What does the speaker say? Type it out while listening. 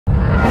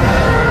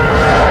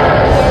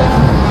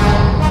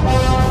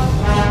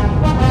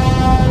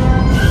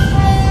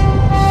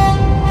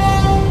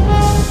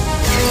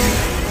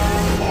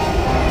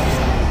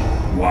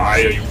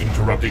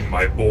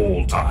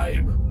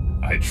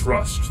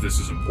trust this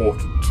is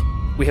important.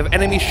 We have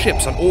enemy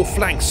ships on all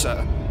flanks,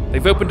 sir.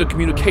 They've opened a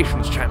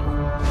communications channel.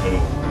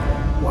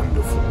 Oh,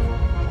 wonderful.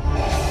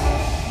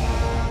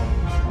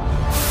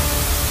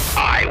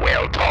 I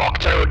will talk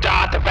to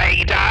Darth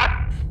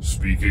Vader.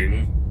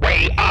 Speaking.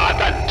 We are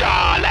the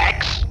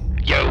Daleks.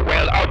 You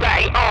will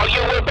obey or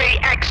you will be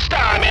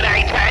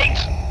exterminated.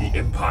 The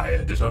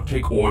Empire does not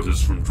take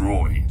orders from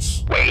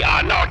droids. We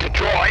are not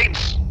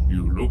droids.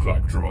 You look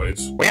like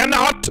droids. We're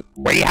not.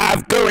 We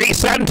have GUI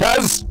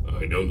centers.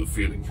 I know the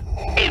feeling.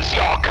 Is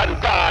your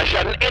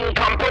conversion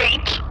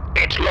incomplete?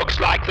 It looks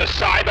like the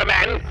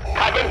Cybermen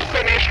haven't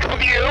finished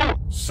with you.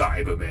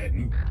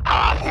 Cybermen?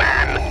 Half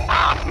man,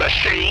 half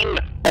machine.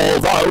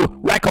 Although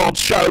records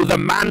show the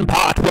man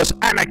part was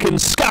Anakin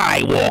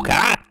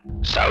Skywalker.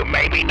 So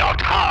maybe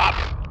not half.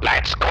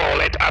 Let's call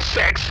it a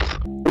sixth.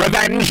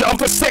 Revenge of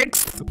the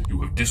Sixth.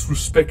 You have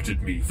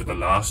disrespected me for the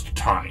last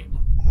time.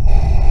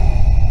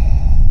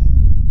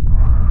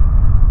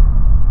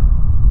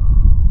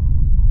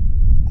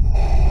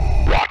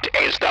 What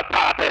is the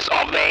purpose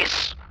of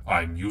this?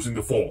 I'm using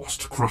the Force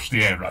to crush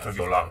the air out of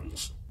your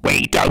lungs.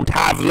 We don't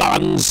have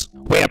lungs.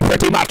 We're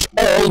pretty much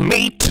all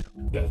meat.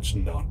 That's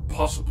not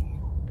possible.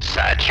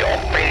 Search your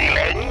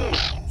feelings.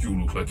 You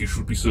look like you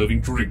should be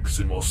serving drinks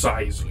in Mos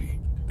Eisley.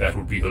 That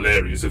would be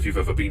hilarious if you've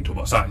ever been to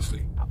Mos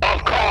Eisley.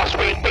 Of course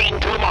we've been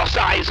to Mos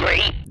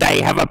Eisley.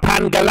 They have a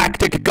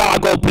pan-galactic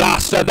gargle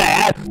blaster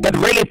there that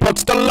really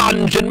puts the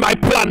lunge in my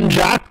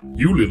plunger.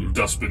 You little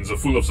dustbins are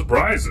full of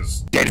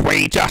surprises. Did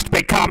we just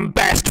become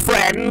best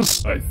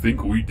friends? I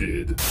think we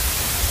did.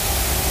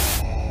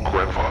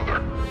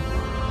 Grandfather,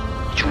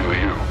 it's really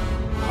you.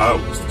 How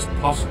is this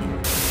possible?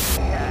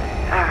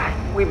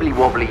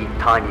 Wibbly-wobbly,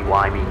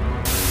 timey-wimey.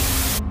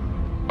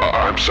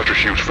 I'm such a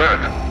huge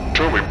fan.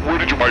 Tell me, where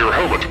did you buy your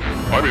helmet?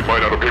 I made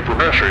mine out of paper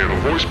mache and a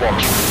voice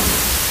box.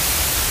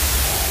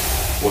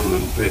 What a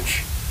little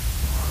bitch.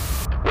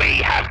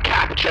 We have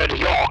captured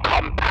your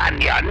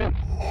companion.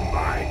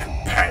 My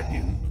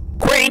companion?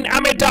 Queen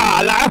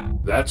Amidala.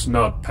 That's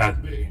not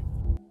Padme.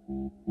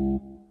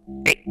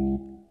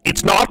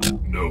 It's not?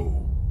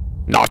 No.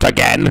 Not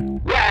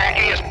again.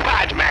 Where is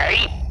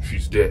Padme?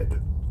 She's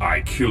dead.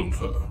 I killed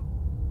her.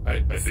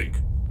 I think.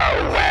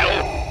 Oh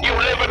well, you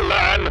live and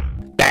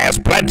learn. There's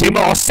plenty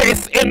more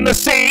Sith in the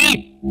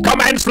sea.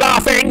 Commence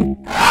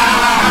laughing.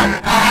 That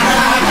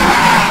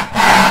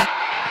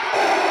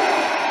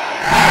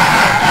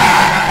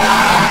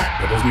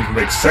doesn't even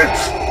make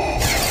sense.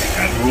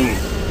 Admiral,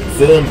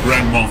 inform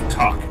Grand Moff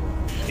Tarkin.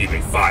 He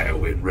may fire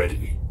when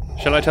ready.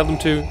 Shall I tell them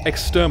to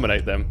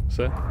exterminate them,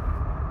 sir?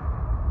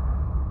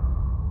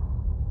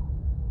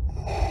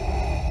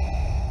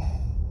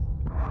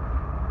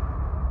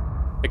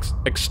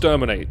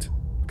 Exterminate,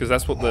 because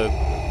that's what the.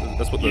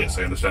 Yes,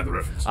 I understand the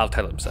reference. I'll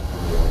tell him, sir.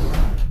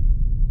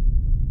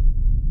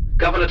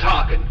 Governor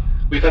Tarkin,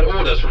 we've had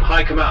orders from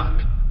High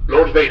Command.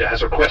 Lord Vader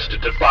has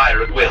requested to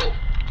fire at will.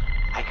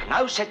 I can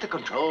now set the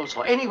controls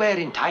for anywhere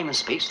in time and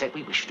space that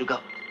we wish to go.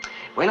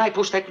 When I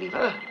push that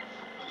lever,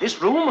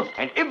 this room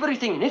and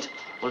everything in it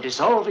will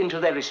dissolve into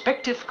their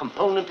respective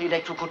component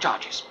electrical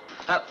charges.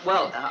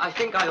 I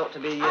think I ought to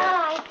be...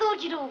 I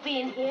thought you'd all be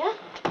in here.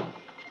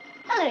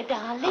 Hello,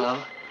 darling.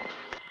 Hello.